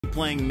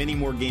Playing many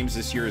more games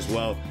this year as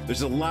well.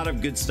 There's a lot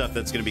of good stuff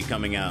that's going to be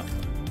coming out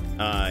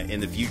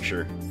in the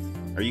future.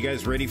 Are you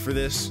guys ready for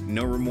this?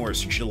 No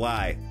Remorse,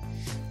 July.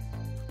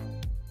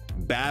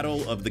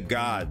 Battle of the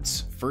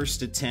Gods, 1st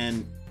to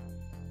 10.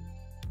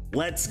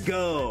 Let's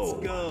go.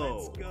 Let's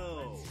go. Let's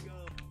go.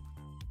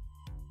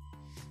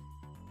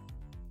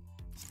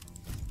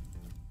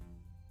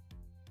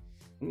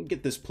 Let me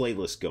get this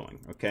playlist going,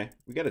 okay?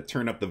 We got to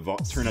turn up the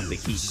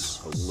heat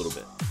a little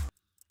bit.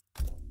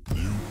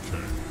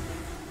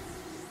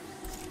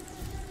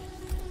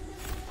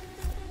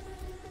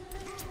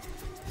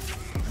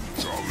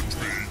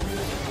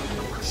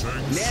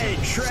 Ned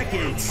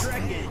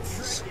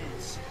Trekkins.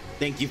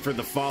 Thank you for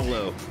the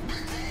follow.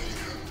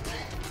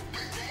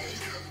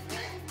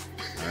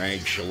 All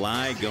right,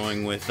 July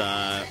going with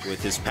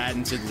his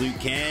patented Liu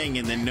Kang,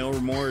 and then No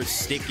Remorse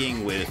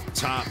sticking with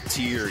top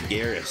tier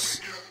Garrus.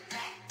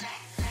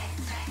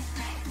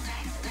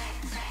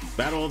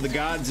 Battle of the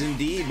Gods,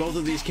 indeed. Both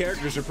of these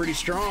characters are pretty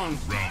strong.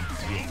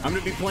 I'm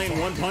gonna be playing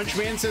One Punch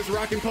Man, says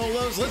Rockin'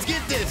 Polos. Let's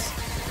get this.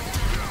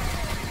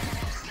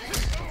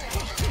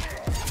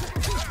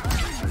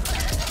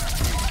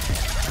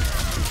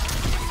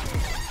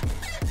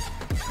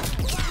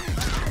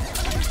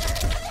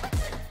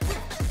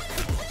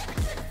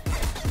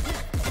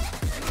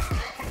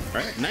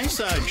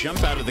 Nice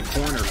jump out of the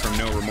corner from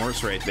No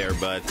Remorse right there,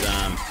 but,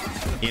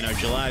 you know,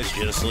 July's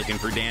just looking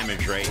for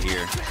damage right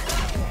here.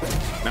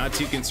 Not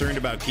too concerned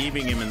about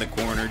keeping him in the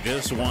corner,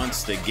 just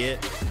wants to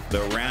get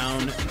the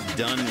round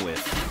done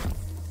with.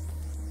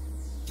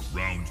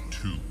 Round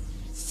 2,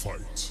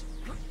 fight.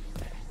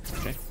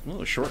 Okay, a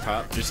little short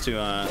hop just to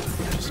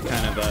just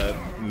kind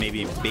of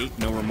maybe bait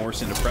No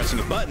Remorse into pressing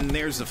a button.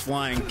 There's the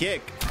flying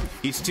kick.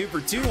 He's 2 for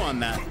 2 on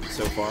that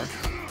so far.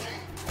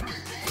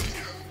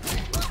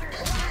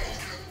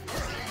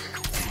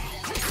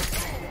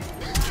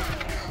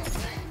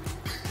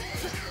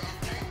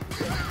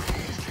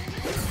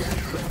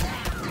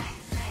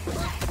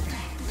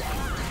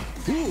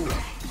 Ooh.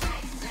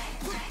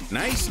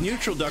 Nice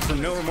neutral duck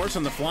from No Remorse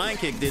on the flying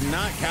kick. Did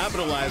not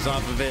capitalize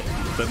off of it,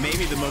 but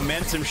maybe the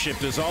momentum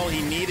shift is all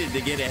he needed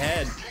to get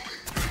ahead.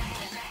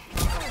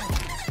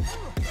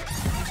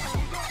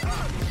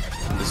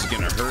 This is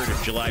going to hurt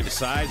if July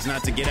decides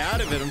not to get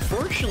out of it.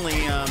 Unfortunately,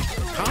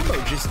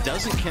 combo just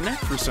doesn't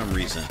connect for some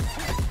reason.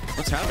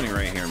 What's happening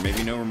right here?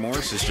 Maybe No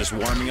Remorse is just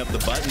warming up the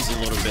buttons a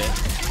little bit.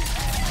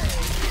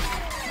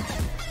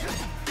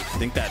 I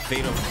think that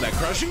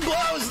crushing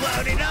blow is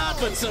loading up,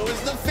 but so is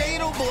the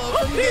fatal blow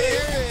from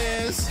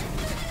Garrus.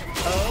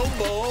 Oh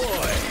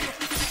boy.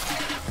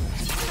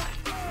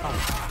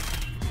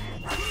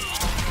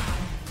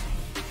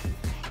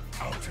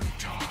 Out of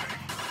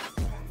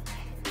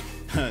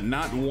time.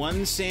 Not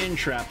one sand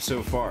trap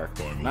so far.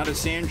 Not a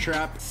sand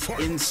trap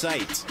in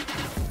sight.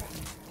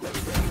 All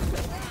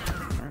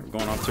right, we're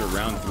going off to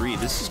round 3.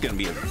 This is going to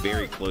be a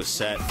very close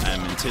set.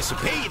 I'm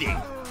anticipating.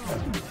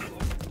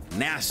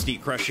 Nasty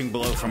crushing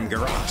blow from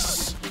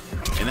Garrus.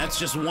 And that's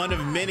just one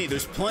of many.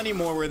 There's plenty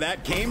more where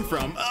that came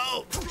from.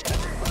 Oh!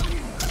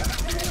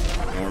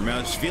 We're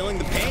just feeling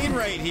the pain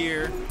right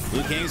here.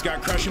 Liu Kang's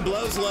got crushing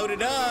blows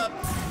loaded up.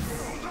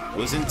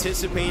 Was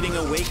anticipating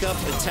a wake-up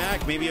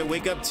attack, maybe a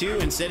wake-up 2.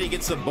 Instead, he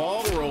gets the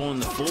ball roll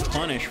and the full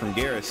punish from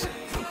Garrus.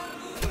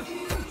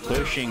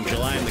 Pushing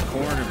July in the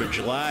corner, but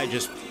July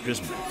just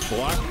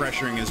block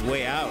pressuring his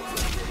way out.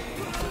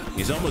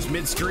 He's almost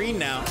mid-screen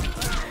now.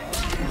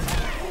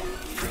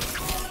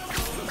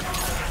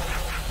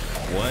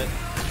 What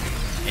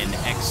an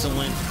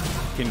excellent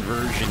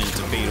conversion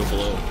into fatal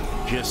blow.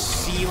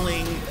 Just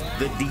sealing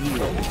the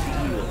deal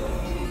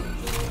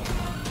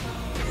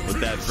with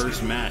that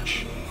first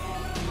match.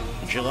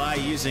 July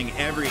using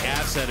every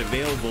asset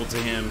available to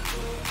him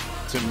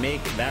to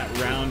make that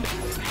round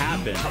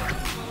happen.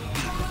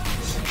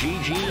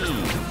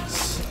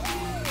 GG's.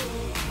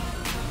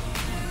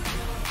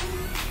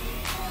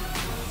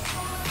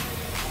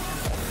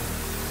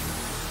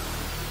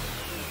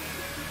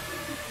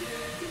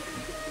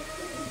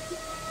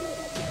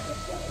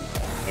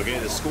 Okay,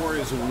 the score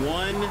is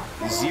 1-0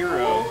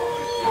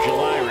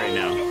 July right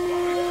now.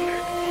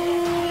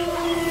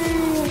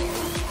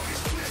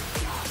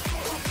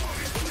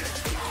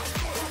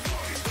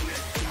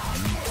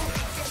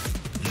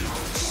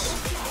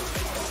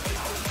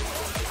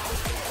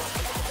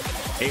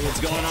 Hey,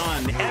 what's going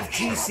on?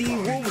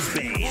 FGC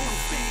Wolvesbane.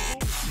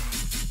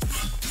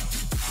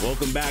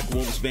 Welcome back,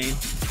 Wolvesbane.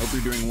 Hope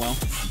you're doing well.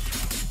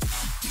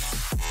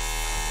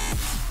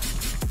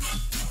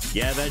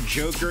 Yeah, that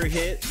Joker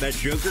hit, that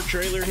Joker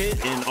trailer hit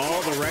in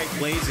all the right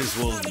places,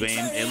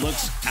 Wolvesbane. It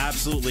looks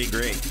absolutely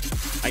great.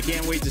 I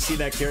can't wait to see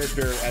that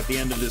character at the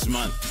end of this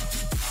month.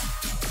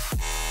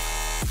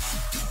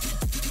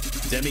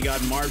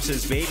 Demigod Marv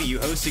says, baby, you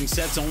hosting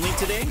sets only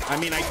today? I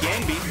mean, I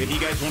can be, if you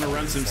guys want to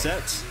run some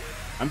sets.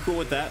 I'm cool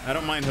with that. I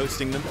don't mind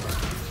hosting them.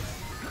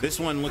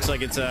 This one looks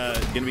like it's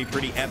going to be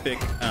pretty epic.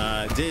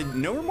 Did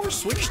No Remorse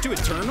switch to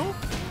Eternal?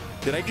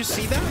 Did I just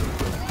see that?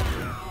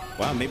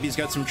 Wow, maybe he's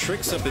got some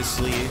tricks up his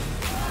sleeve.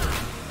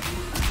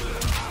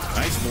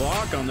 Nice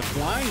block on the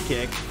flying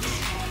kick.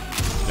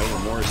 No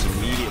Remorse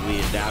immediately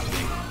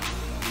adapting.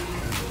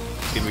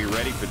 He's going to be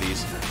ready for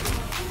these.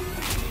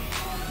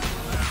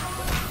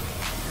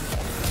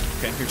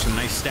 Okay, here's some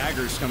nice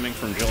staggers coming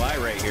from July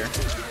right here.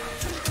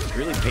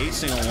 Really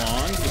pacing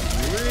along.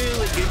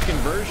 Really good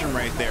conversion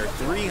right there.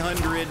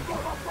 300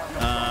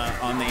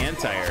 on the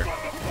anti-air.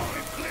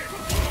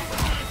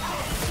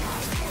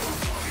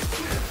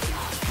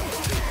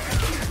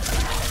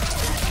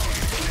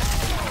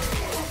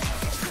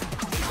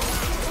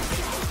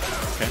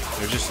 Okay,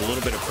 there's just a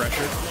little bit of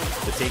pressure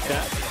to take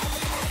that.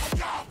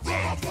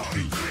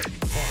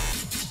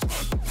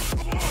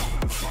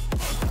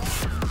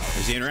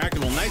 There's the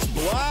interactable. Nice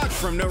block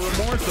from No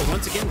Remorse, but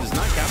once again does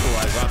not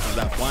capitalize off of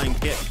that flying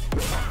kick.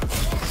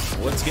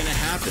 What's going to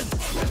happen?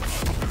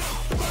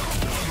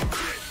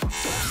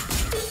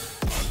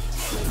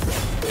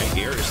 Okay,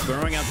 Garrett is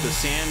throwing out the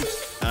sand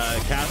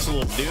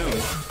castle of doom.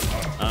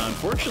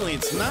 Unfortunately,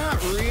 it's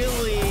not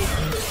really...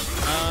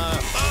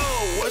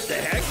 oh, what the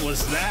heck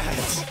was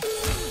that?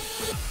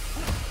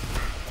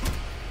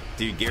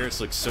 Dude, Garrett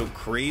looks so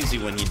crazy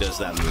when he does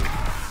that move.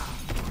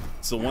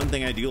 It's the one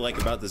thing I do like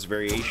about this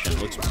variation.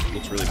 Looks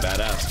really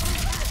badass.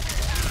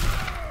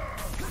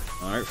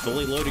 All right,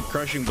 fully loaded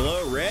crushing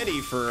blow,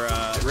 ready for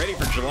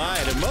July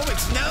at a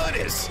moment's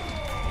notice.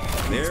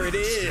 There it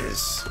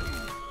is,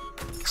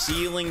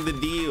 sealing the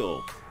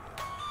deal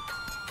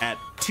at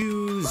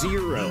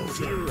 2-0.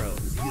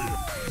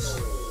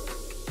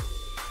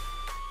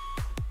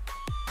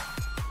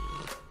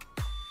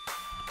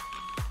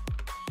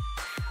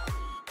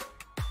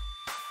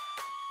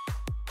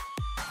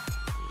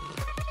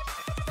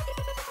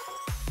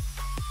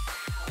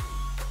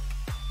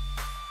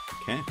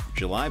 Okay,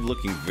 July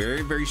looking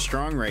very, very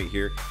strong right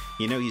here.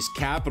 You know, he's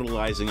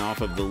capitalizing off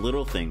of the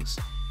little things.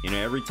 You know,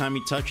 every time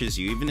he touches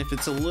you, even if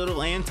it's a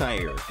little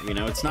anti-air, you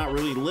know, it's not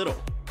really little.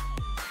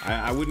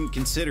 I wouldn't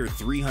consider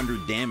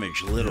 300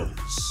 damage little.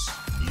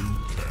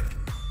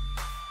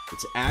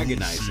 It's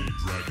agonizing.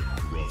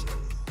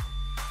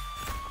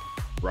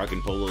 Rock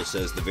and Polo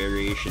says the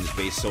variation is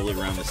based solely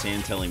around the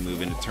sand telling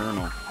move in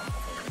Eternal.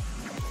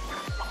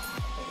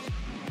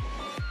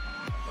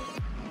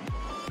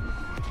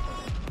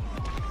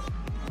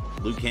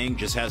 Liu Kang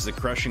just has the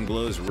crushing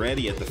blows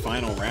ready at the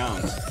final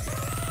round.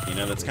 You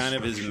know, that's kind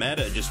of his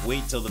meta. Just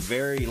wait till the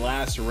very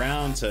last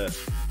round to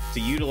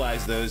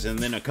utilize those, and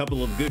then a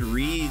couple of good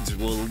reads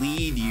will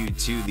lead you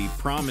to the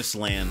promised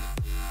land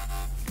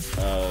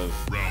of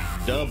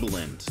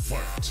Dublin.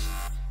 Fight.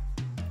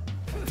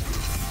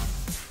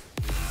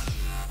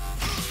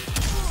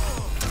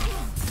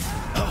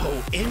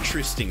 Oh,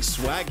 interesting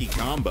swaggy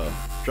combo.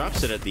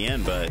 Drops it at the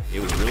end, but it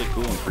was really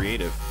cool and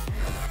creative.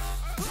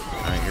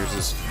 All right, here's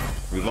this.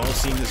 We've all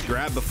seen this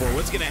grab before.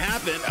 What's going to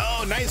happen?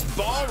 Oh, nice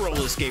ball roll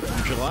escape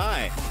from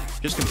July.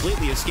 Just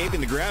completely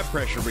escaping the grab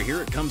pressure, but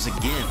here it comes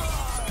again.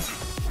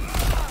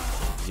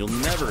 You'll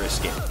never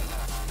escape.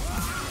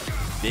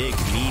 Big,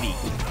 meaty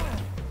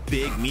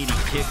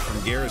kick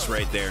from Garrus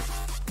right there.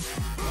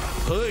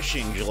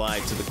 Pushing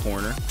July to the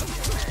corner.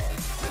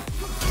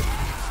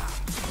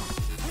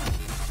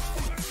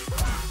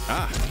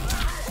 Ah.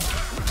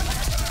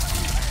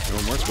 No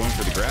Remorse going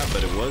for the grab,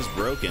 but it was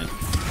broken.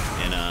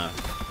 And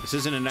this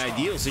isn't an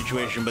ideal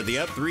situation, but the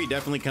up 3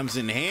 definitely comes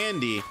in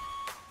handy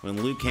when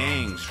Liu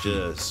Kang's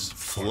just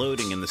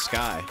floating in the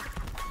sky.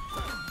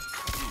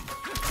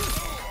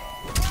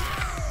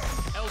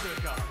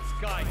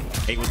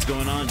 Hey, what's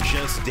going on,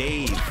 Just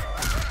Dave?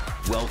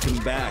 Welcome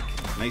back.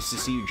 Nice to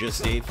see you,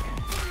 Just Dave.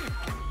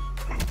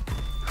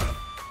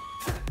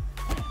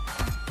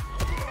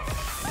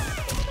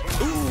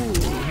 Ooh,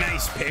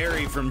 nice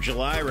parry from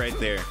July right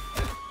there.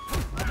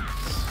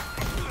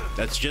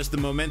 That's just the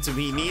momentum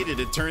he needed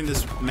to turn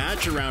this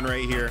match around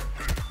right here.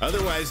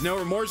 Otherwise, No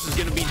Remorse is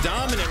going to be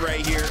dominant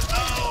right here.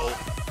 Oh!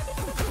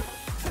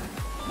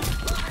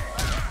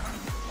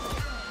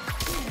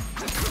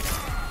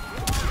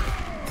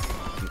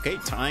 Okay,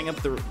 tying up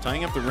the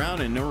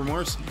round, and No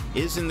Remorse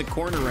is in the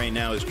corner right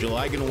now. Is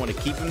July going to want to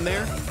keep him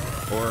there,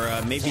 or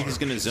maybe he's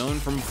going to zone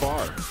from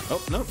far?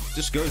 Oh nope,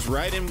 just goes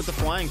right in with the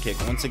flying kick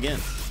once again.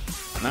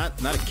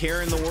 Not a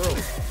care in the world.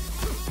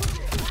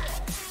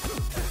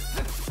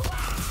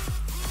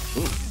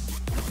 Ooh.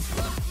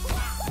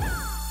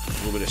 A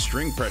little bit of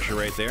string pressure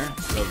right there.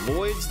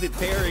 Avoids the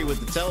parry with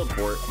the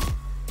teleport.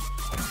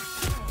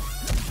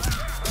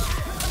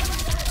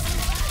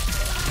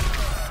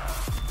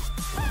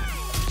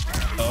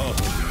 Oh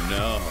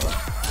no.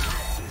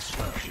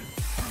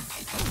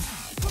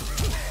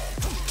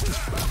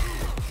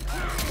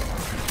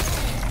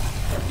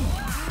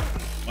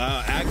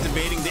 Wow,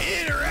 activating the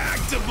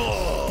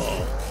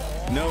interactable.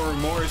 No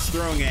Remorse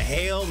throwing a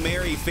Hail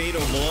Mary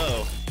fatal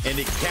blow, and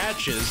it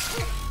catches.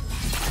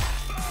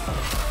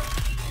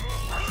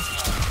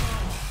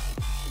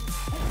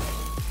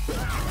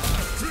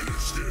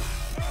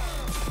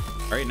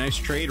 All right, nice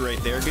trade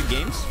right there. Good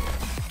games.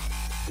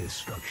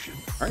 Destruction.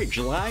 All right,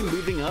 July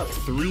moving up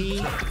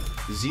 3-0.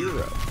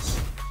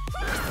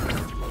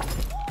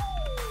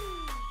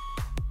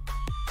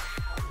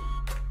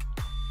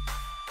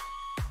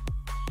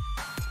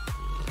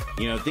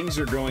 You know, things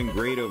are going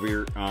great over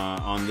here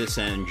on this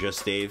end,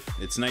 Just Dave.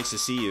 It's nice to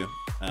see you,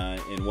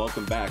 and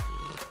welcome back.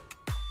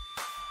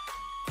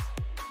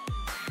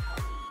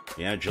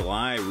 Yeah,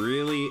 July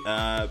really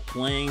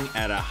playing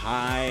at a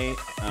high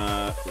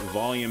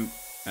volume,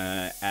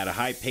 at a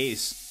high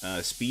pace,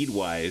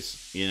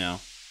 speed-wise, you know.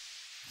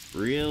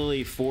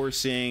 Really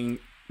forcing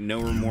No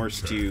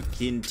Remorse to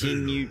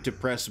continue to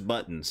press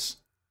buttons.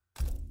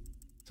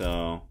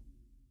 So,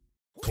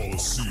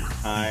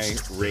 high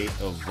rate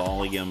of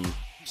volume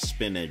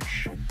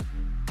spinach.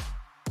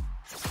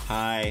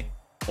 High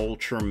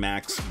ultra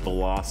max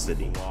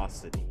velocity.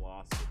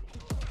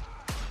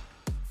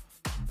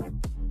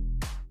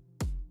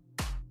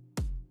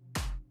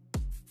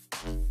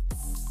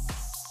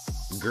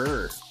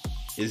 Grr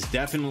is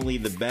definitely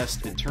the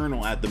best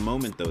Eternal at the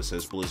moment, though,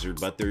 says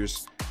Blizzard, but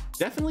there's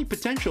definitely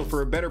potential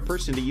for a better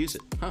person to use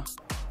it. Huh.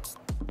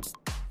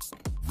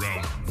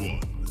 Round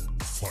 1,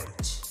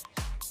 fight.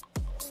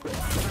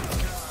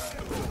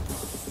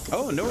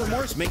 Oh, No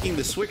Remorse making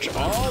the switch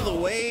all the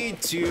way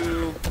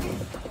to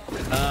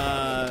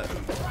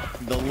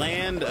the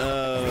land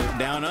of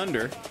Down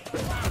Under.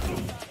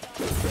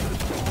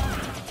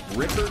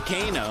 Ripper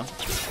Kano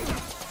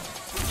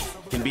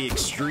can be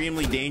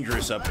extremely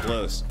dangerous up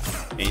close.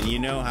 And you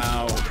know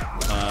how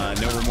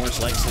No Remorse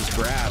likes his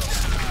grabs.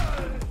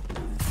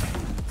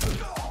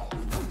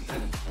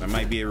 That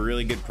might be a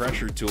really good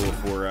pressure tool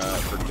for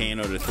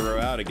Kano to throw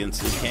out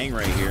against this Kang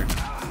right here.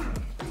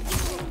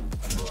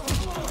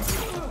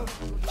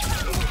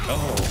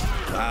 Oh,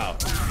 wow.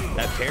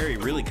 That parry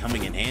really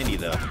coming in handy,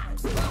 though.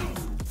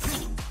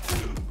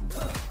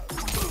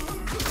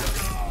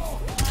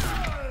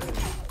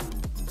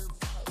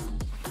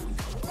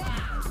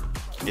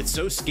 It's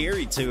so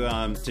scary to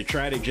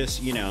try to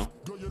just, you know,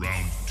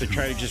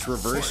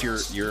 reverse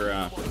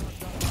your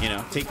you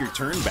know, take your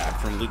turn back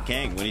from Liu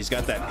Kang when he's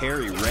got that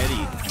parry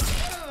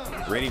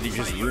ready to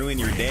just ruin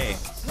your day.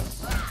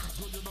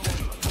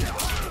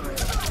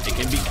 It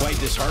can be quite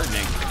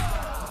disheartening.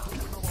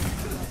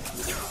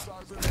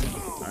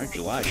 All right,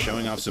 July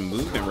showing off some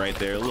movement right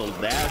there. A little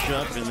dash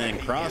up and then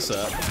cross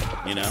up,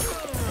 you know.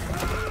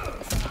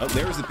 Oh,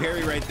 there was the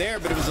parry right there,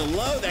 but it was a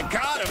low that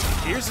caught him.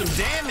 Here's some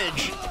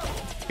damage.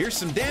 Here's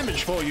some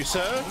damage for you,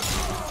 sir.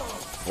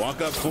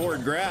 Walk up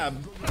forward, grab.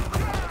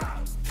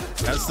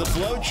 That's the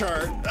flow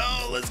chart.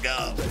 Oh, let's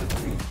go.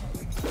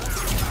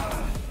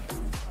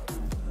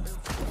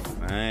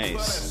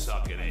 Nice.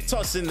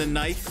 Toss in the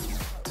knife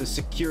to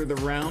secure the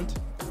round.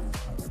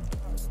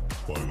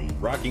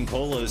 Rocking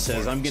Polo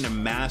says, I'm going to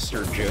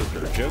master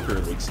Joker. Joker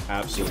looks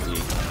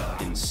absolutely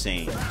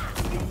insane.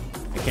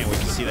 I can't wait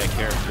to see that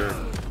character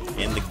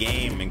in the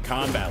game, in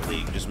Kombat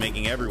League, just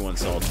making everyone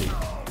salty.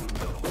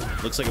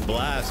 Looks like a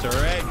blast. All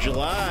right,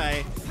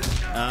 July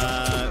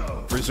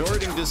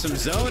resorting to some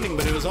zoning,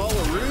 but it was all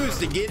a ruse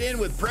to get in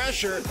with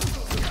pressure.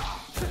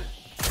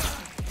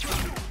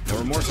 No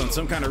Remorse on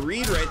some kind of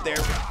read right there.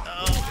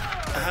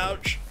 Oh,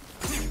 ouch.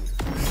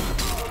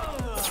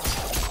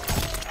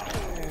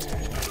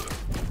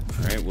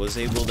 All right, was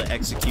able to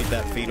execute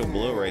that fatal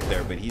blow right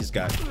there, but he's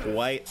got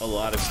quite a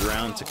lot of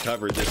ground to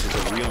cover. This is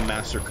a real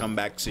master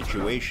comeback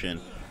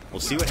situation.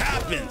 We'll see what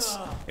happens.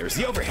 There's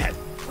the overhead.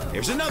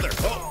 There's another.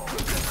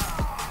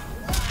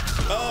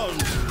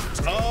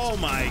 Oh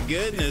my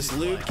goodness.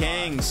 Liu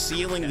Kang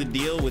sealing the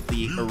deal with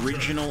the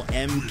original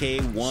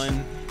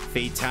MK1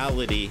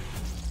 fatality,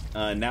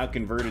 now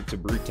converted to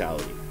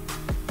brutality.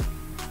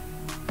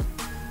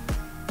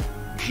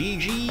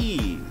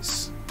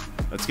 GG's.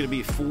 That's going to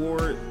be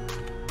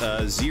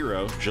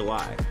 4-0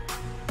 July.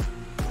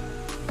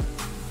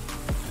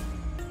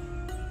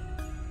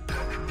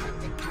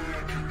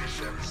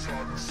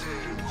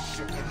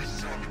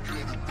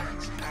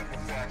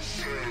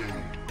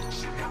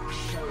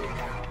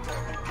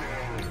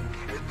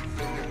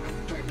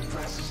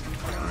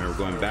 We're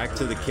going back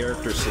to the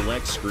character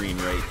select screen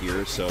right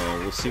here, so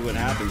we'll see what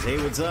happens.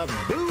 Hey, what's up,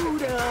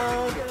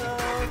 Buddha?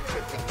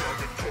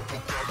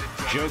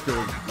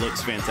 Joker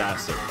looks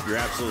fantastic. You're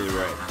absolutely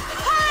right.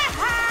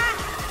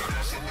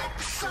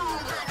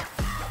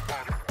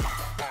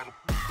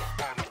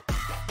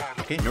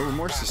 Okay, No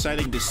Remorse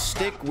deciding to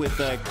stick with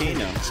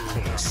Kano.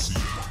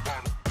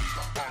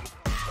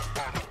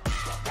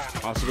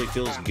 Possibly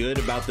feels good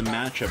about the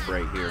matchup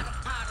right here.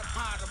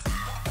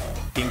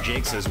 King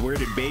Jake says, "Where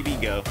did Baby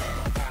go?"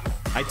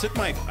 I took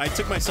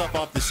myself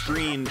off the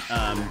screen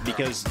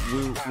because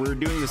we're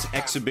doing this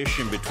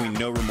exhibition between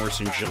No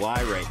Remorse and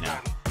July right now,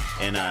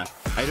 and I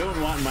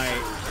don't want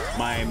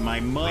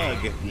my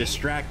mug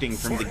distracting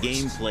from the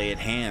gameplay at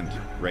hand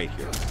right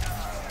here.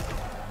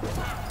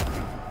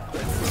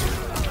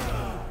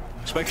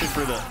 Especially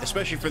for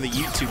the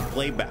YouTube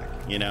playback,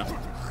 you know.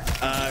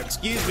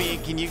 Excuse me,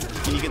 can you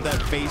get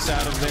that face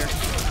out of there,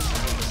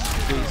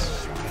 please?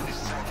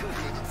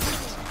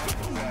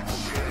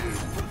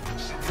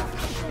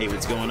 Hey,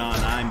 what's going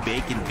on? I'm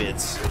Bacon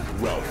Bits.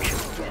 Welcome.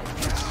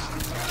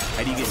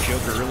 How do you get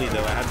Joker early,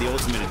 though? I have the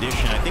Ultimate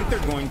Edition. I think they're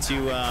going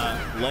to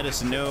let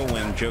us know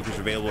when Joker's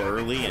available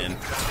early, and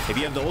if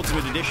you have the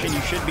Ultimate Edition, you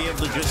should be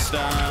able to just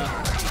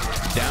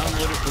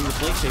Download it from the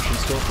PlayStation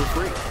Store for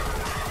free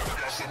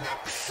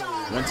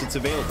once it's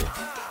available.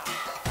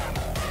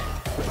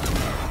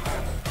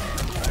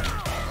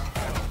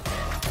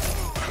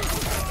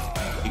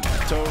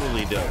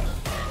 Totally dope.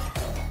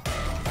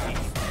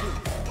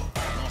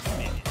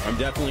 I'm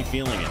definitely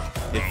feeling it.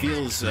 It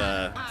feels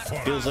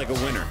like a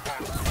winner.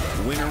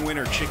 Winner,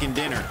 winner, chicken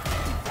dinner.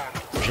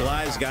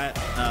 July's got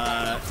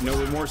no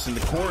remorse in the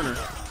corner.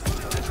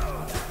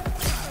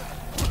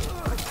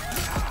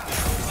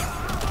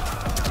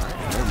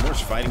 No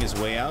remorse fighting his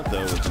way out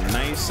though with a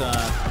nice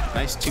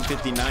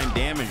 259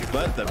 damage,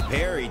 but the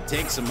parry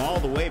takes him all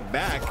the way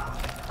back.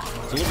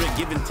 It's a little bit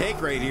give and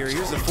take right here.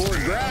 Here's the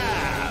forward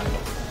grab.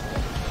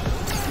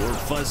 Lord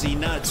Fuzzy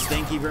Nuts,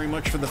 thank you very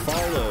much for the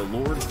follow,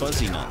 Lord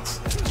Fuzzy Nuts.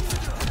 There's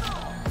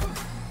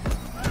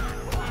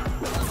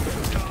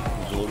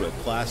a little bit of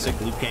classic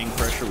Liu Kang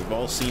pressure. We've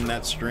all seen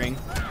that string.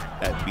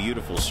 That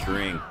beautiful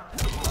string.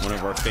 One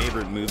of our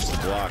favorite moves to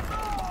block.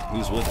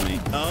 Who's with me?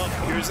 Oh,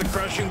 here's the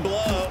crushing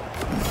blow.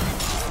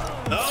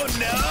 Oh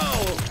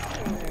no!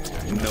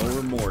 No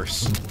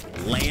remorse.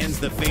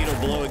 Lands the fatal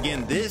blow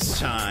again. This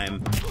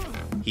time,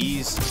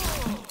 he's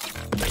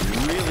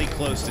really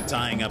close to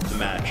tying up the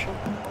match.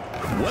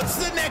 What's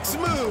the next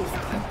move?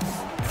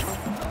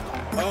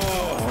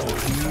 Oh,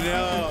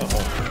 no.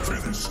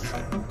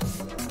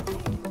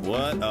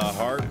 What a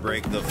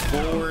heartbreak. The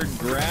forward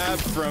grab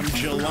from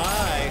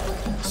July,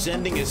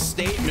 sending a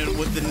statement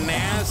with the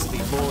nasty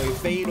boy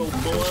fatal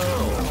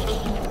blow.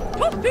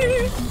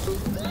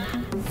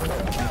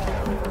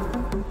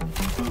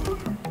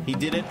 He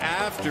did it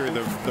after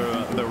the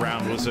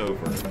round was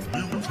over.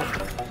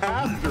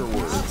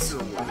 Afterwards.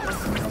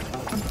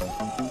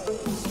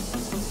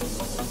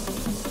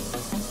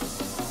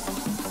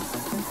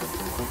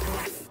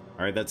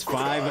 All right, that's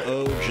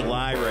 5-0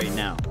 July right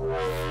now.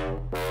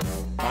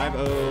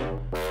 5-0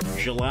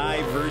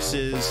 July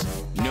versus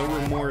No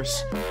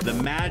Remorse. The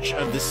match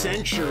of the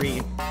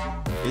century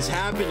is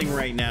happening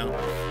right now.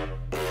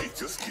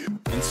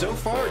 And so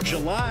far,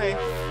 July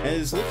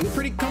is looking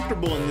pretty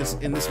comfortable in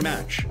this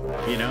match.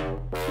 You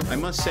know, I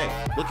must say,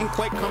 looking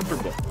quite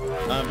comfortable.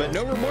 But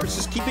No Remorse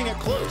is keeping it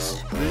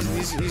close.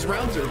 These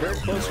rounds are very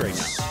close right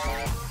now.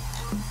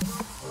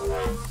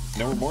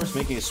 No Remorse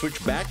making a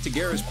switch back to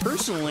Garrus.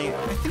 Personally,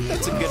 I think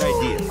that's a good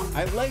idea.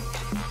 I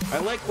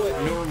like what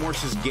No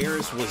Remorse's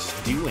Garrus was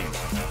doing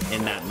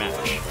in that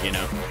match, you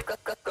know?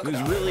 He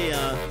was really,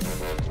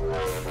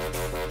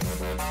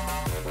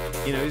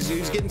 you know, he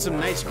was getting some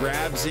nice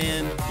grabs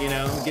in, you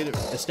know,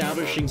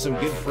 establishing some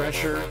good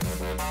pressure.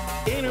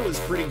 Dana was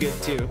pretty good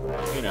too,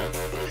 you know.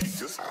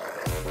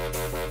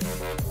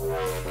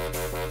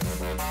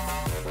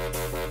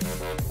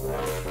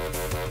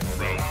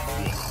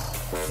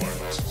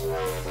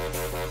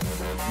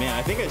 Man,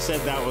 I think I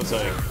said that was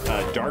a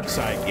Dark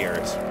Side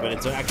Garrus, but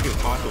it's actually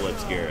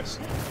Apocalypse Garrus.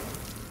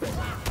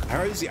 I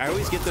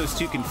always get those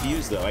two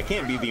confused, though. I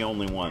can't be the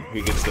only one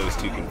who gets those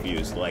two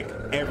confused, like,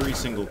 every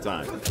single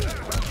time.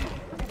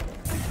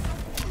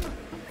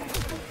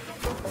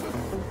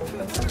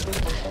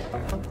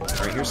 All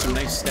right, here's some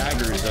nice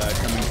staggers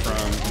coming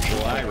from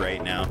July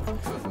right now.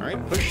 All right,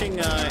 pushing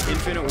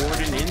Infinite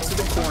Warden into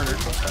the corner.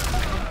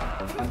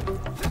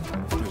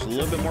 There's a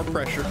little bit more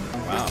pressure.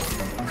 Wow.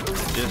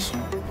 Just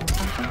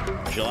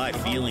July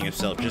feeling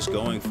himself, just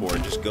going for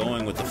it, just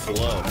going with the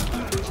flow.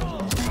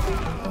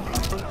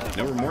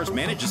 No Remorse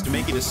manages to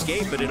make it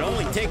escape, but it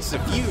only takes a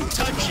few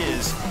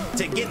touches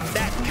to get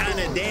that kind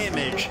of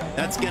damage.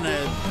 That's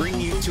gonna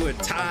bring you to a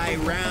tie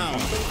round.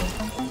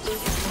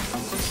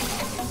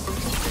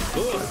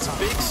 Ooh, it's a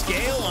big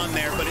scale on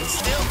there, but it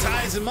still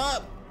ties him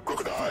up.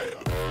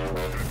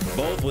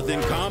 Both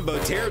within combo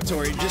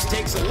territory. It just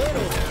takes a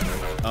little.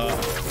 Oh,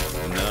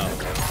 no.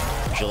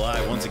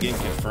 July once again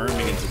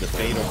confirming into the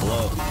fatal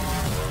blow.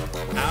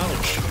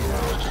 Ouch.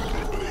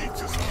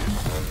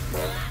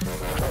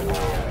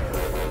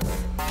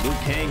 Liu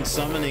Kang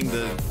summoning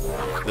the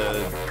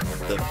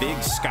big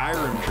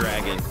Skyrim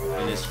dragon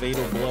in his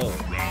fatal blow.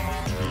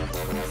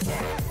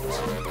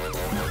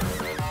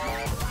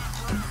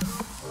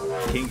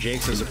 King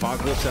Jake says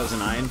Apocalypse has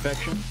an eye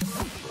infection.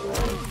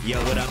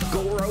 Yo, what up,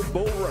 Goro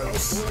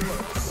Boros?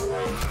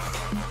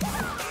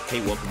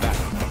 Hey, welcome back.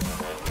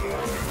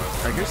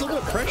 All right, here's a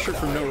little pressure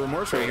from No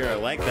Remorse right here. I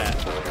like that.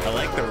 I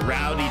like the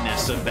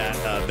rowdiness of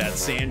that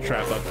sand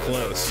trap up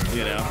close,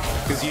 you know,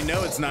 because you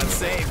know it's not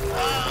safe.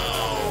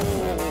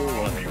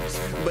 Oh,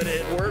 but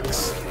it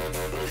works.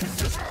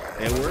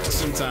 It works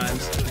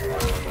sometimes.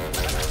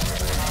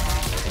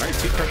 All right,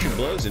 two crushing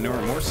blows and No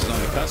Remorse is on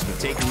the cusp of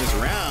taking this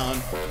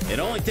round. It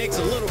only takes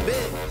a little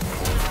bit.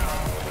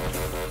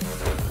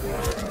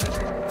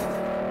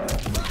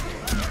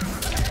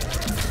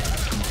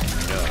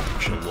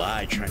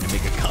 July trying to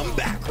make a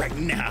comeback right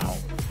now.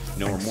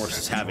 No Remorse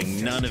is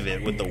having none of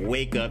it with the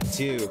wake up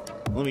too.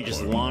 Let me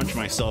just launch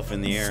myself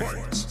in the air.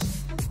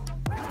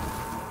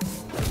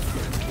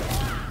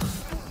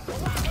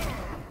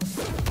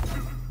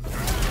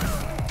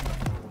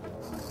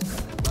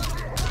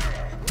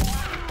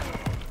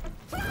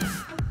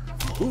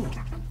 Ooh,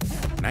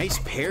 Nice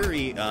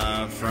parry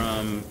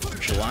from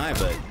July,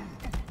 but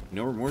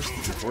No Remorse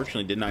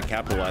unfortunately did not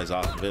capitalize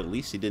off of it. At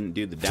least he didn't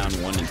do the down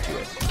one into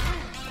it.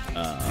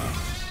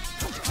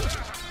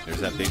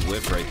 There's that big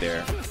whip right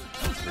there.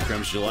 Here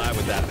comes July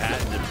with that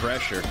patented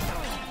pressure.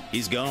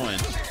 He's going.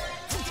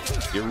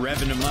 You're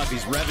revving him up.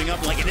 He's revving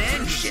up like an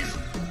engine.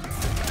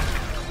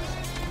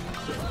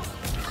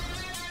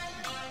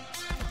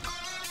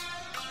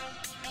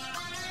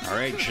 All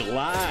right,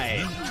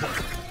 July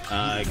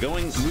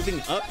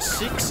moving up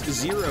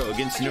 6-0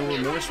 against No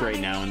Remorse right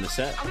now in the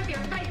set.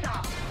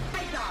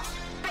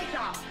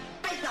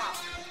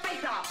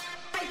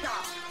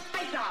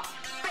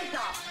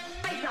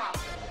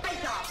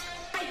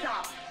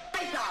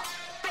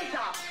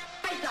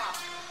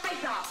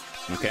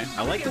 Okay,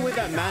 I like the way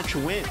that match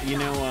went. You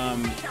know,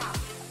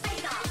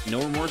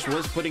 No Remorse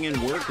was putting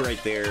in work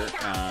right there.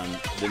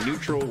 The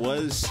neutral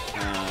was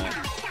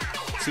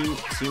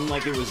seemed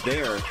like it was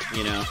there.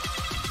 You know,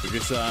 we're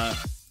just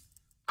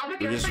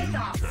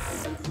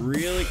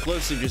really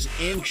close to just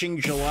inching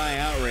July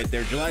out right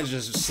there. July's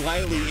just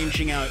slightly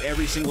inching out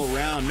every single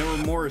round. No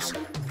Remorse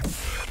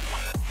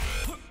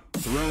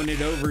throwing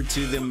it over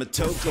to the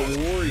Matoka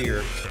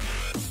Warrior,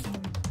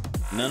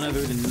 none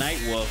other than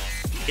Nightwolf.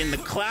 In the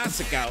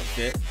classic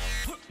outfit,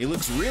 he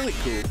looks really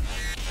cool.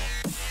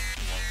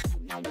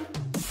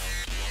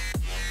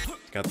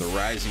 Got the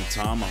rising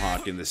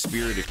tomahawk in the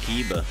spirit of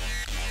Kiba.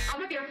 I'll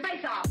rip your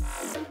face off.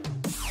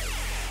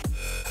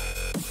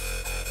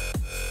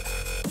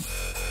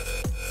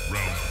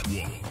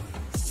 Round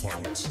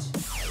 1, fight.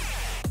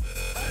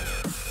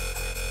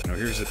 Oh,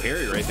 here's the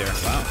parry right there.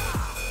 Wow.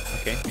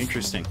 Okay,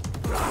 interesting.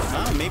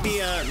 Maybe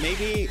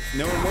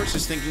No Remorse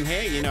is thinking,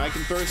 hey, you know, I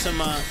can throw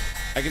some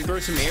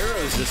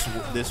arrows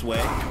this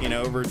way, you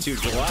know, over to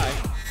July.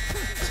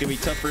 It's gonna be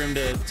tough for him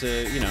to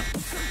you know.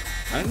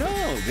 I don't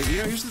know. You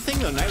know, here's the thing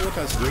though. Nightwolf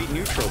has great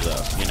neutral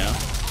though. You know,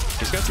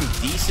 he's got some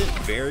decent,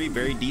 very,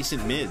 very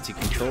decent mids. He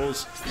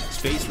controls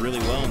space really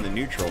well in the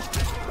neutral.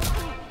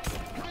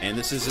 And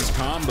this is his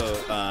combo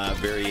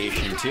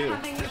variation too.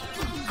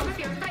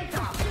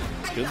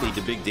 This could lead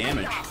to big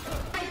damage.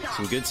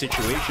 Some good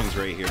situations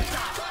right here.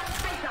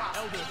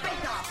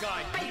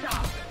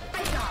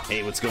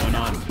 Hey, what's going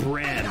on?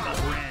 Brand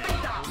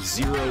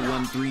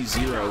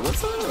 0130.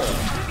 What's up?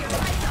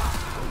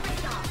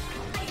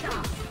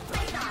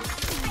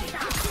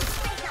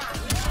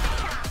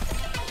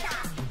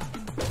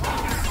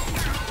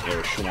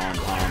 There's Schwan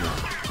Palmer.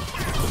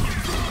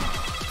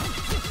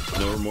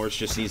 No Remorse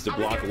just needs to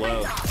block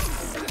low.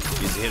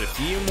 Needs to hit a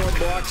few more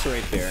blocks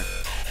right there.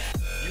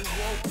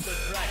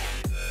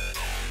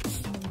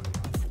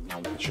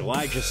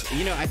 July just,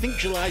 you know, I think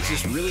July's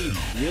just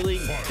really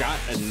got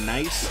a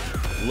nice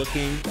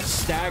looking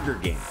stagger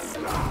game.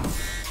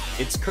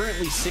 It's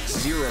currently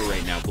 6-0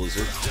 right now,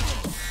 Blizzard.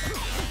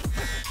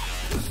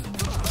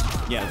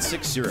 Yeah, it's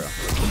 6-0.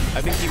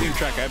 I've been keeping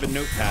track. I have a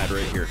notepad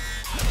right here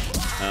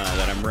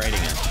that I'm writing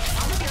in.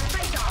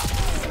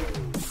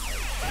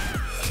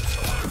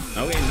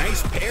 Okay,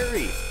 nice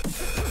parry.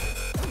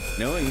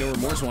 Knowing No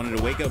Remorse wanted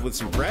to wake up with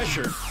some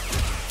pressure.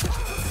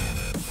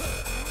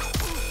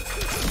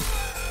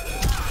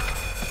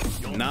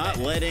 Not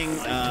letting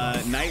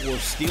Nightwolf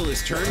steal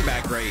his turn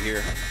back right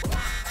here.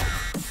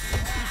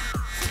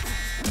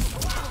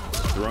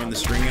 Throwing the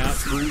string out,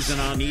 cruising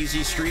on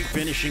easy streak,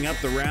 finishing up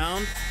the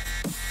round.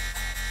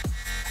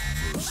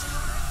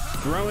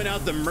 Throwing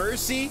out the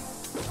Mercy.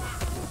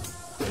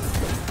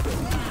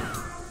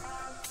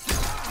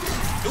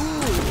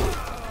 Ooh!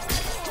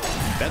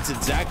 That's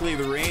exactly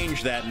the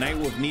range that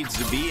Nightwolf needs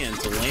to be in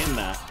to land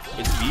that.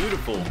 It's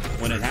beautiful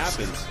when it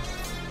happens.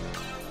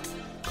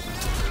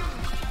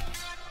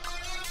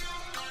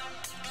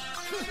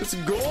 It's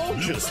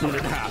gorgeous when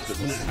it happens.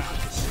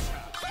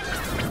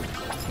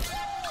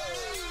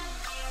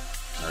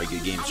 All right,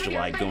 good games,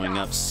 July going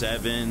up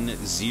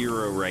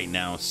 7-0 right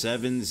now.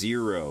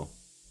 7-0.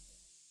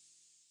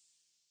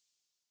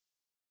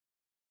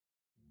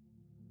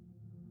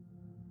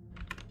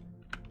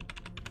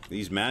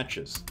 These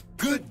matches.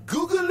 Good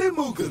googly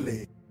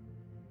moogly.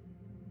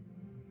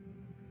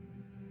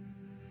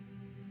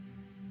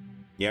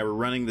 Yeah, we're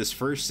running this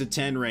first to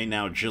 10 right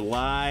now.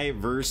 July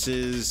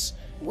versus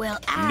Well,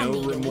 I No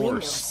need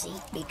Remorse. a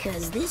window seat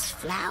because this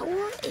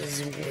flower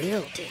is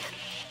wilted.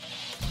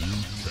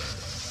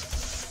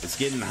 It's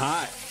getting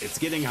hot. It's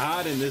getting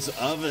hot in this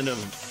oven of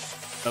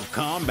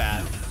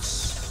combat.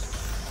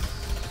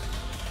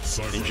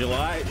 And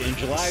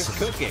July's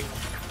cooking.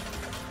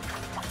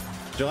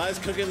 July's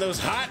cooking those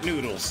hot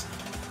noodles.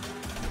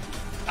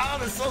 Oh,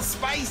 they're so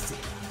spicy.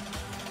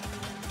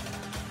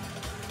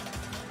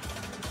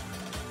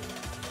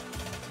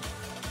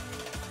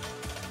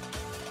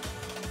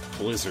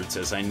 Blizzard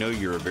says, I know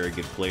you're a very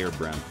good player,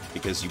 Brem,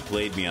 because you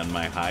played me on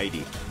my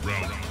Heidi.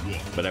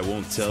 But I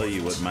won't tell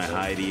you what my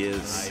Heidi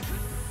is.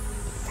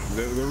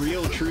 The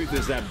real truth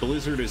is that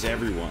Blizzard is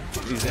everyone.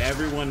 He's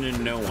everyone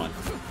and no one.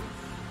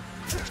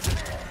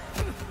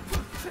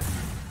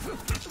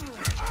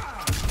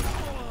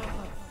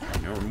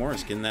 No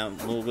Remorse getting that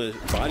little bit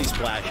of body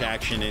splash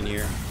action in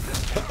here.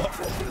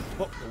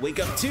 Wake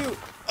up two.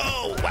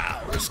 Oh,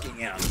 wow.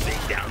 Risking out. Big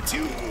down,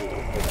 too.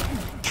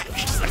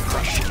 Catches the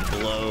crushing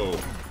blow.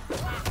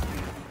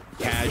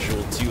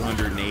 Casual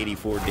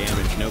 284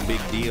 damage. No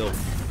big deal.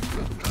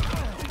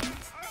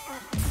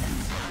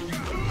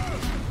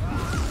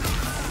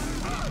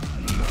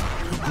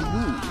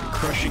 Ooh,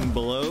 crushing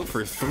blow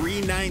for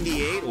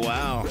 398.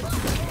 Wow.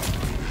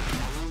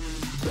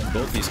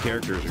 Both these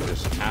characters are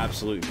just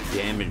absolute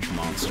damage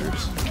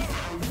monsters.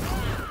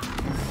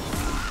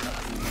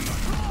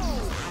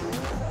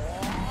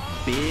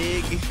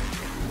 Big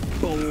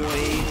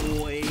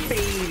boy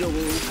fatal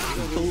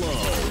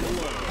blow.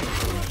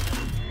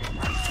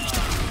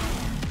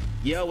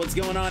 Yo, what's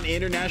going on,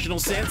 International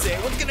Sensei?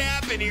 What's gonna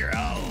happen here?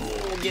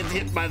 Oh, gets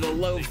hit by the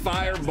low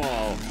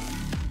fireball.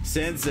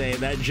 Sensei,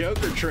 that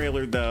Joker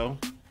trailer though.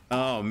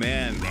 Oh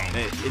man,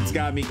 it's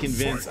got me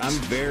convinced. I'm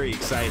very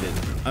excited.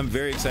 I'm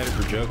very excited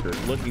for Joker.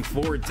 Looking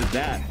forward to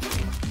that.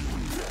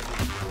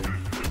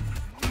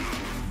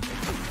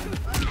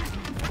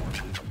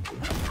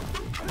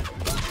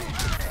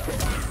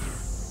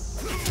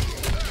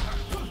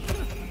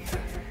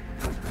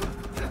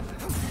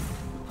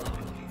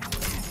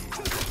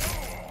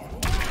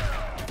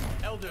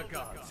 Elder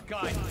gods,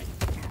 guide me.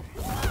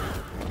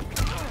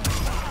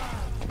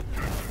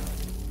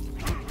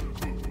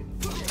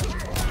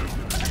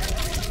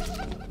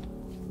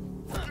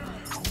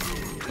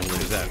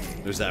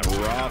 There's that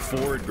raw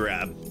forward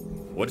grab.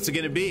 What's it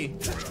gonna be?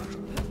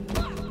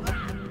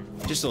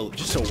 Just a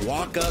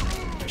walk up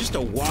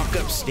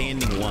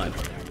standing one.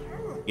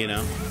 You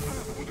know?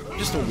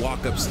 Just a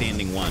walk up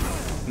standing one.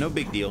 No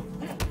big deal.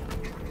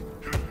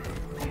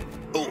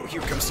 Oh,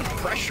 here comes some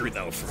pressure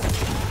though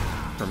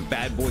from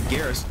Bad Boy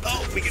Garrus.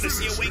 Oh, we're gonna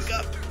see a wake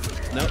up.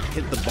 Nope,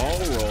 hit the ball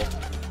roll.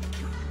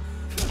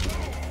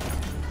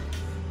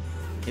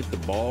 Hit the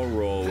ball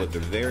roll with a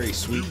very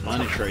sweet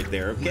punish right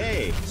there.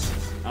 Okay.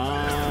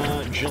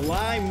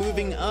 July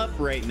moving up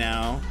right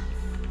now.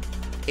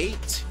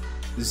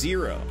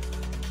 8-0.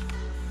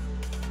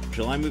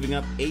 July moving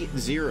up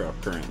 8-0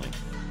 currently.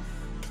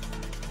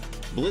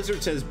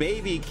 Blizzard says,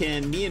 baby,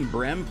 can me and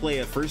Brem play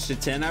a 1st to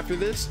 10 after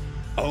this?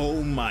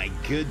 Oh my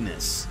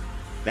goodness.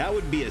 That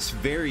would be a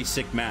very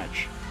sick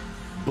match.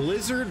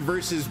 Blizzard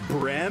versus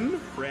Brem?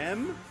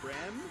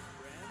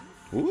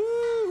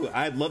 Woo!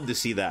 I'd love to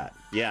see that.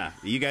 Yeah,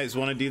 you guys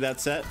want to do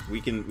that set? We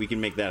can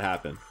make that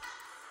happen.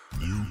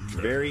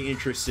 Very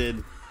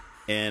interested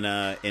in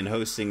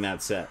hosting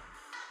that set.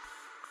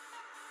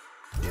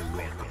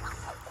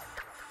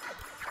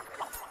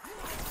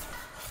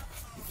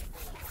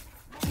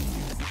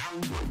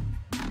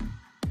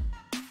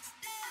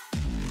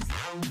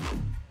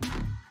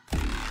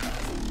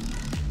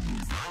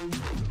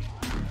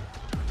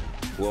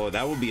 Whoa,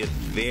 that would be a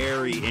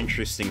very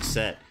interesting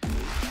set.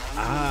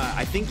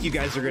 I think you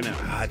guys are gonna.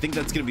 I think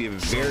that's gonna be a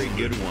very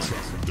good one.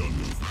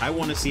 I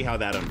want to see how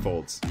that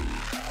unfolds.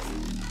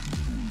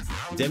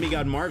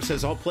 Demigod Marv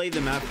says, I'll play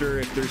them after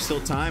if there's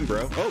still time,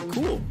 bro. Oh,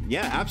 cool.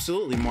 Yeah,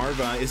 absolutely, Marv.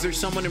 Is there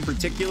someone in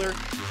particular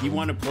you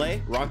want to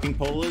play? Rocking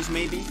Polos,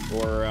 maybe?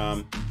 Or,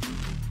 Round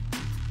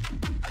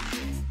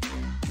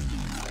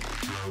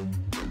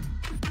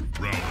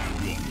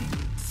 1,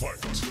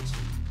 fight.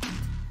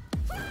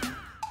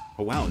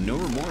 Oh, wow. No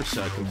Remorse.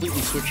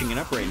 Completely switching it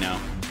up right now.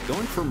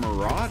 Going for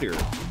Marauder.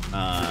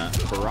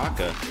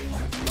 Baraka,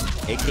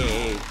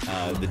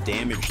 a.k.a. the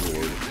damage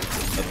lord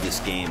of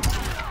this game.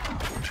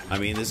 I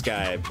mean, this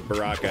guy,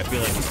 Baraka, I feel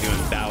like he's doing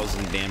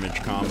 1,000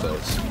 damage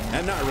combos.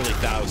 And not really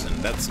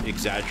 1,000, that's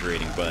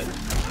exaggerating, but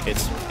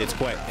it's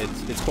quite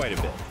a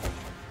bit.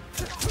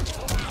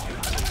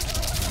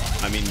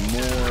 I mean,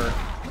 more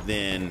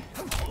than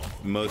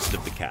most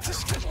of the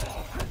cast,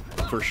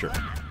 for sure.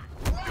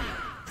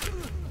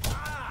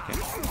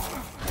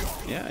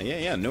 Okay.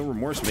 Yeah. No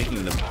Remorse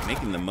making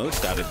the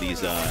most out of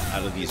these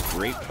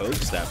great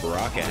pokes that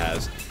Baraka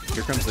has.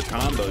 Here comes the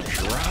combo,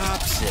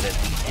 drops it at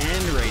the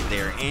end right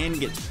there, and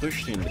gets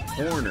pushed in the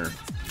corner.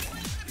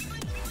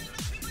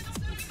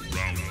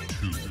 Round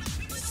 2,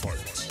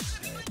 fight.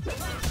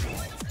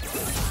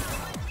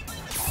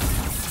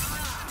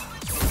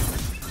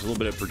 There's a little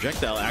bit of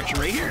projectile action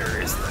right here.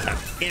 Is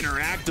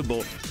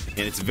interactable,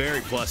 and it's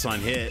very plus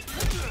on hit.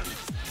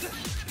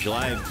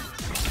 July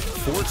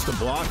forced to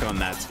block on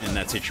that in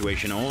that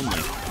situation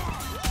only.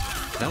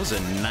 That was a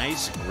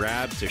nice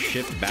grab to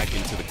shift back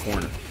into the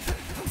corner.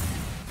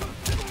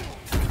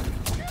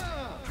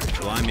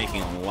 July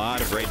making a lot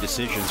of right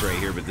decisions right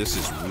here, but this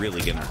is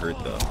really gonna hurt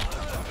though.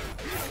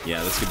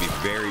 Yeah, this could be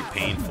very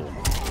painful.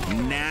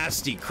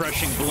 Nasty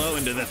crushing blow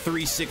into the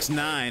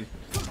 369.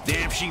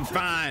 Damn, she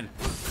fine.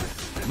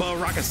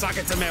 Baraka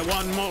socket to me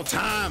one more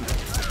time.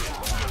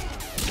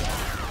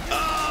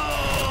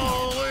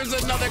 Oh, there's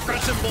another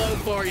crushing blow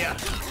for you.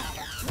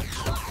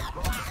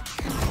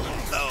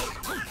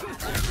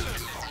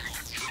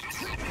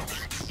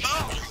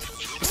 Oh,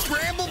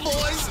 scramble,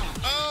 boys.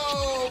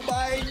 Oh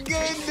my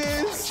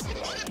goodness.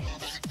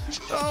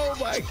 Oh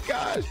my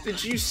gosh,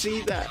 did you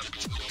see that?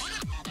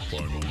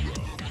 Final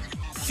round.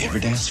 You ever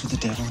dance with the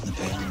devil in the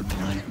pale of the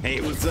night?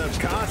 Hey, what's up,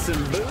 Cos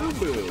and Boo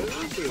Boo?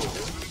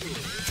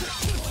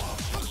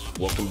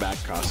 Welcome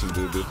back, Costume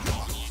Boo Boo.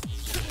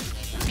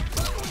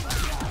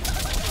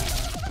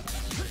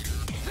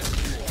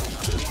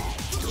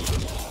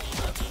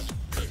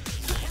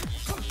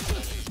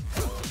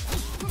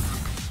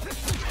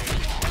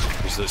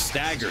 There's those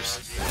staggers.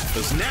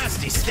 Those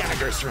nasty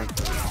staggers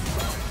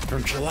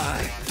from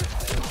July.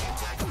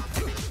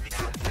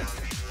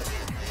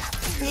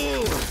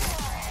 Ooh.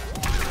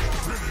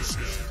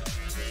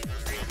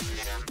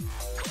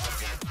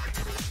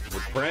 The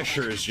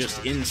pressure is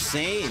just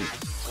insane.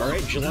 All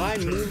right, July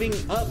moving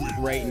up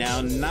right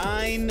now,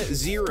 9-0.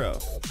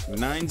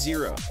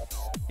 9-0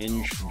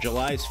 in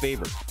July's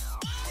favor.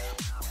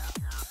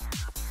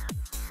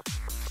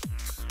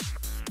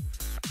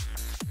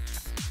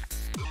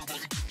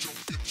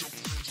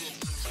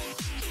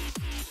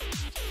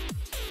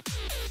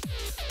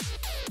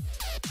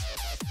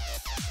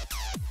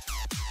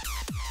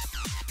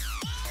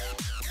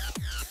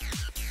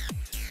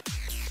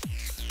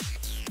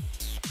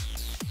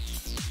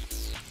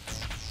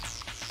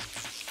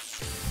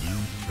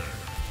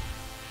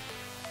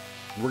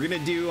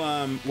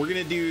 We're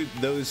gonna do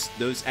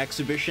those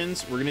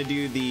exhibitions. We're gonna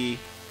do the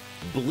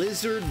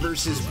Blizzard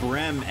versus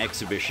Brem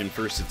exhibition,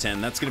 first to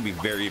 10. That's gonna be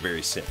very,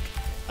 very sick.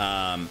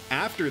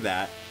 After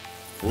that,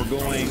 we're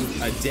going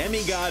a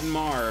Demigod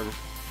Marv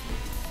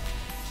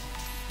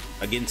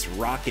against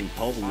Rock and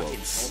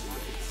Polos.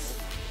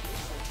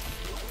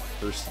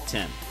 First to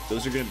 10.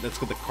 That's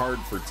got the card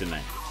for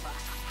tonight.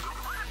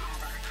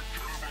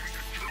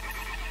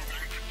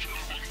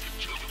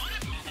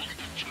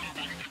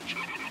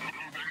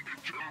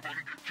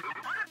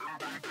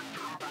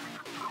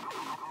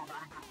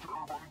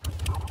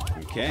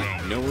 Okay,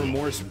 No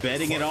Remorse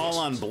betting it all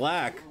on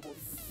black.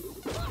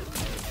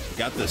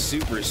 Got the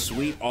super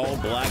sweet all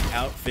black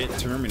outfit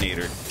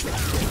Terminator.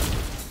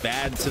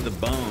 Bad to the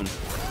bone.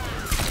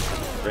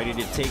 Ready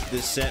to take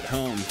this set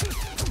home.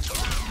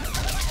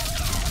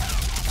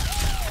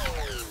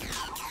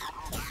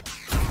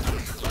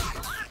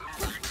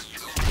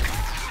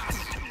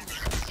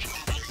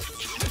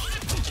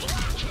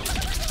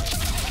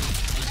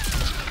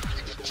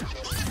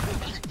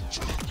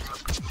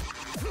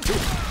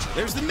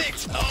 There's the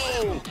mix.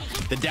 Oh,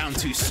 the down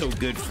two so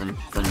good from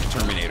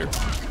Terminator.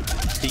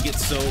 He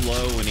gets so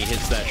low when he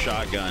hits that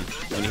shotgun,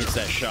 when he hits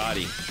that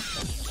shotty.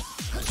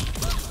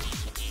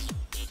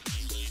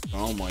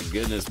 Oh my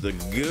goodness, the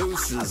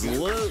goose is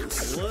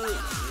loose.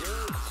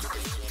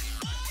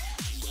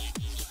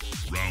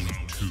 Round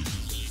 2,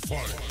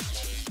 fight.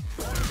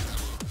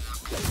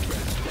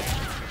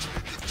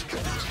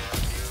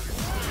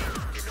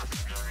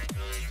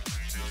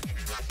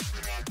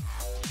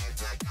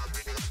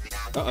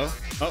 Uh-oh.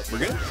 Oh, we're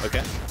good?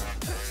 Okay.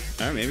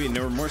 All right, maybe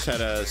No Remorse had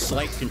a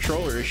slight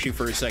controller issue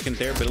for a second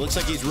there, but it looks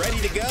like he's ready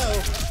to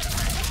go.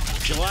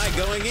 July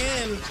going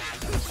in.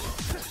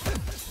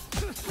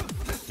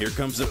 Here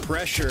comes the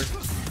pressure.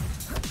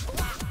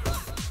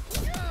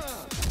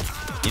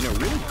 You know,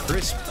 really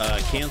crisp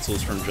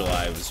cancels from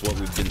July is what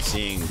we've been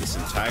seeing this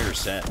entire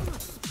set.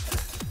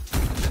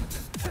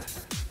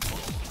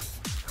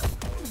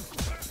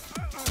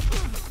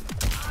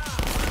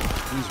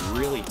 He's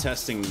really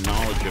testing the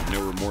knowledge of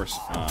No Remorse,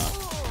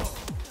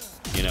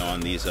 you know,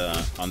 on these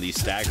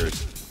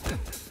staggers.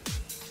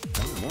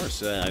 No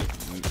Remorse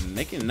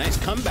making a nice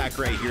comeback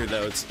right here,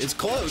 though. It's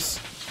close.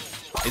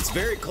 It's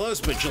very close,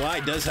 but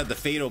July does have the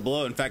fatal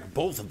blow. In fact,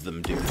 both of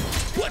them do.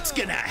 What's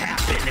gonna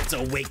happen? It's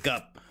a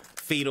wake-up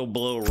fatal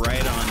blow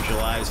right on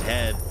July's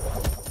head.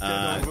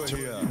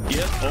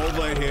 Get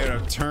over here,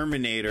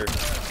 Terminator.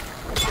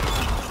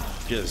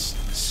 Just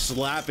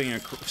slapping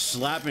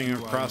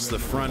across the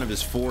front of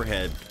his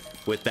forehead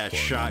with that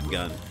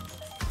shotgun.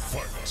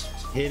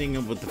 Hitting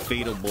him with the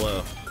fatal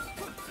blow.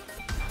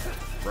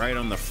 Right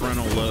on the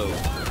frontal lobe.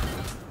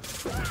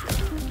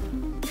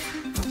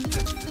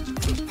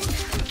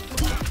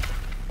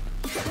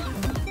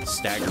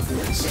 Stagger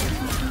voice.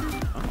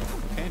 Oh,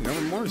 okay, No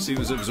Remorse. He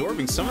was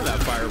absorbing some of that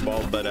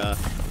fireball, but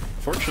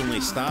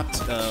fortunately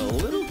stopped a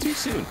little too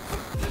soon.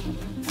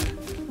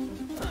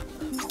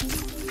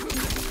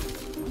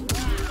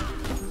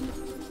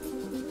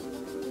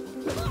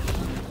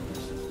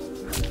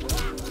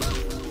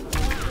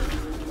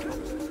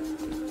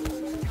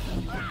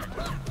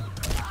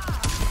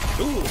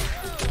 Ooh,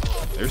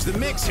 there's the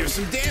mix. Here's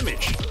some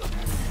damage.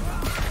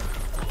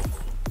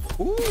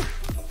 Ooh.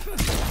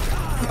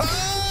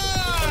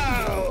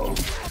 Oh!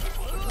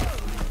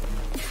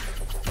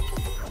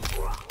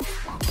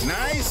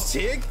 Nice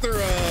tick throw.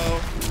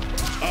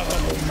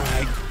 Oh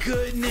my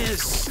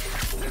goodness.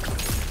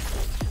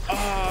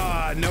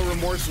 Ah, No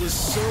Remorse was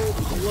so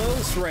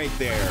close right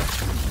there.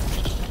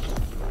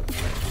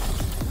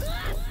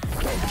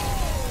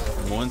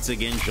 Once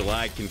again,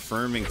 July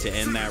confirming to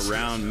end that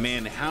round.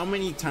 Man, how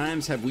many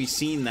times have we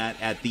seen that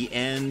at the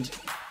end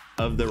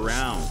of the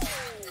round?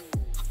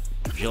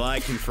 July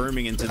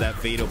confirming into that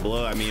fatal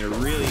blow. I mean, it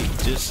really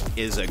just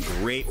is a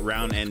great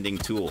round-ending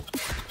tool.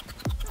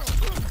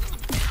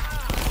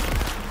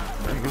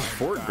 There's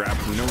forward grab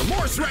from No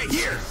Remorse right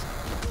here.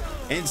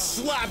 And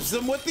slaps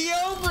him with the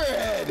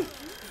overhead.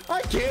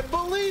 I can't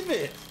believe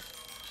it.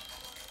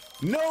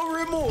 No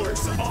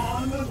remorse.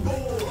 On the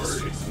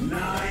board.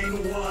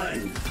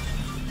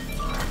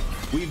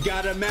 9-1. We've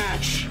got a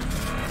match.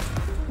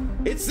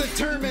 It's the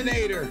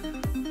Terminator.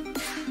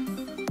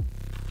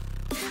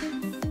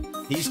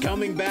 He's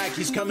coming back.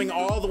 He's coming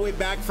all the way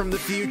back from the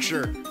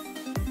future.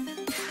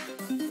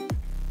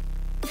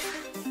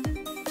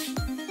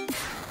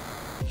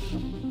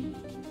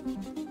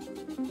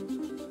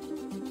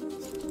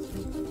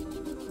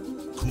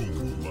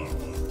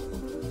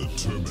 Kombat, the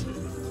Terminator.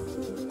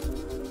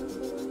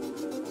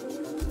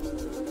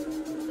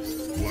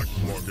 Black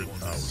Market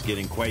out. It's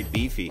getting quite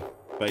beefy,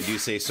 if I do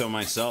say so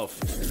myself.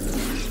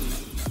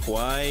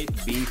 Quite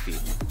beefy.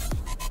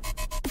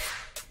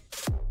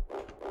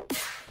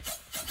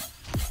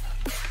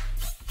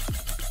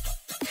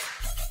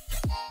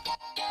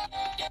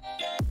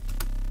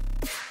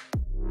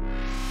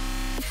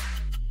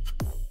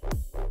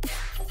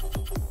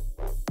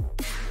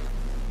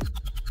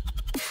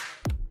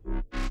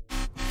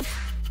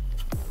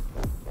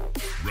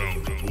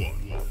 Round 1,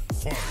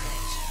 fight.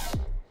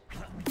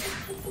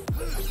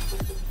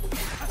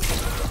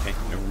 Okay,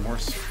 no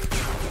remorse.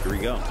 Here we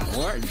go.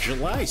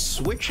 July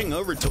switching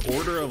over to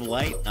Order of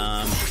Light,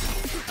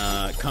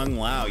 Kung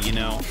Lao. You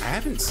know, I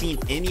haven't seen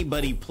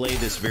anybody play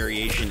this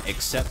variation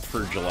except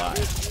for July.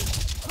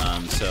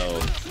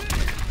 So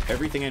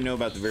everything I know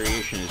about the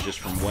variation is just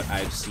from what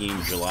I've seen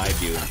July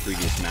do in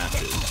previous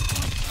matches.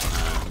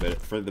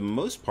 But for the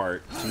most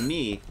part, to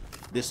me,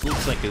 this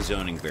looks like a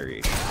zoning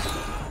variation.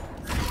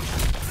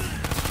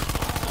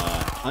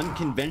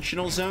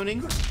 Unconventional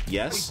zoning,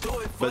 yes,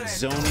 but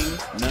zoning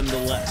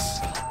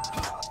nonetheless.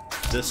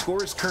 The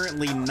score is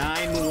currently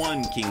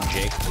 9-1, King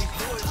Jake.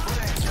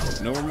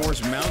 No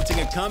Remorse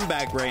mounting a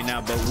comeback right now,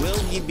 but will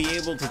he be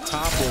able to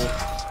topple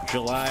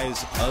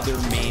July's other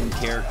main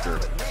character,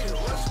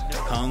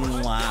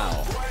 Kung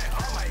Lao?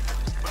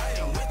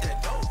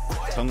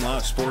 Kung Lao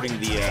sporting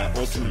the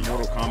Ultimate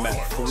Mortal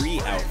Kombat 3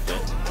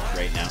 outfit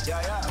right now.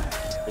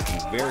 Looking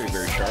very,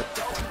 very sharp.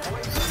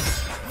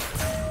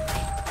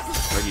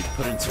 Ready to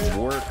put in some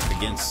work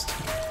against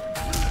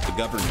the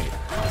government.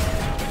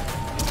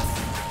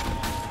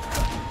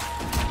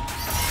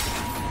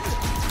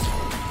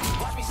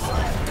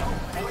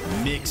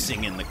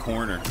 Mixing in the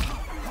corner.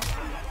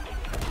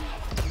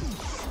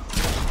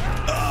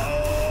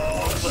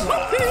 Oh,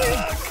 fuck!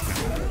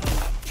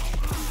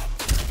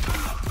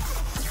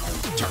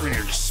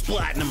 Terminator just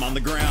splatting him on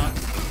the ground.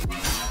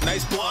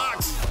 Nice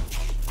blocks.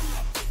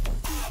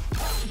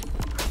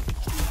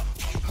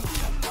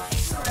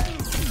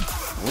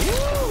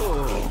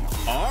 Ooh,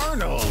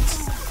 Arnold.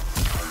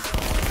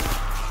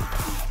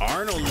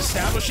 Arnold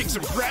establishing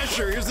some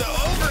pressure. Here's the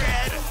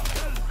overhead.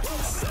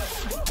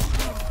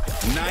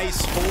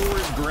 Nice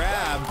forward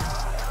grab.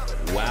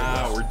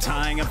 Wow, we're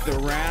tying up the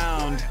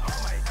round.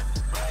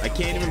 I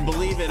can't even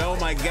believe it. Oh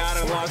my God,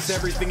 I lost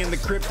everything in the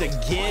crypt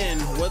again.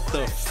 What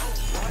the?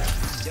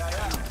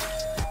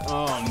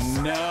 Oh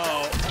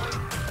no.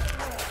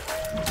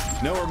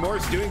 No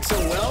Remorse doing so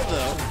well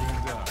though.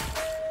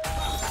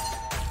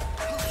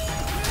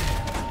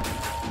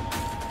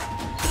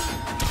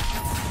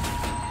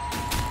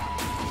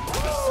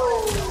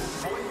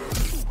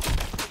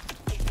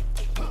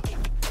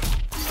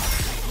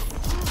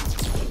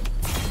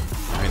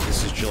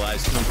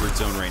 July's comfort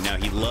zone right now.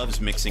 He loves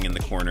mixing in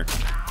the corner.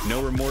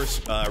 No Remorse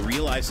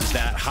realizes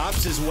that,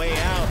 hops his way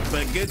out,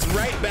 but gets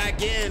right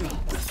back in.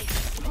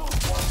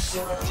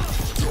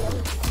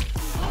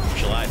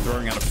 July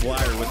throwing out a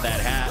flyer with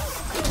that hat.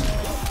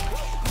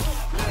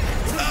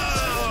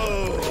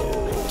 Oh!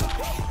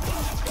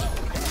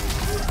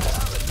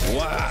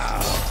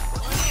 Wow.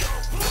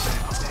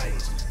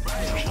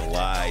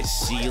 July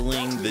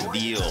sealing the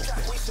deal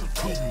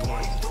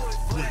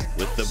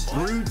with the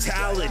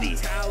brutality.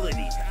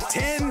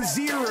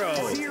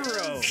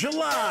 10-0.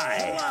 July.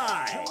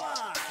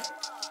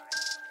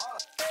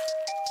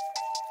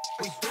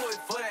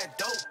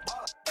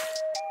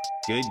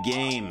 Good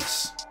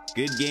games.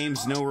 Good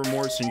games, No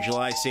Remorse and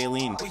July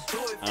Sailean.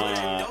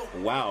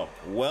 Wow.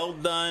 Well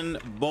done,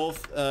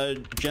 both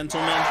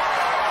gentlemen.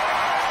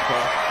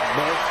 Okay.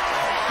 Both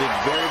did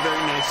very,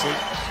 very nicely.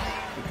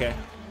 Okay.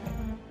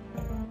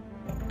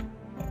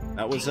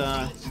 That was,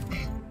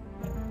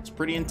 it's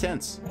pretty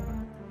intense,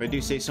 if I do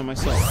say so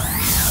myself.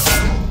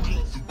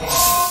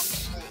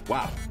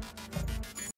 Wow.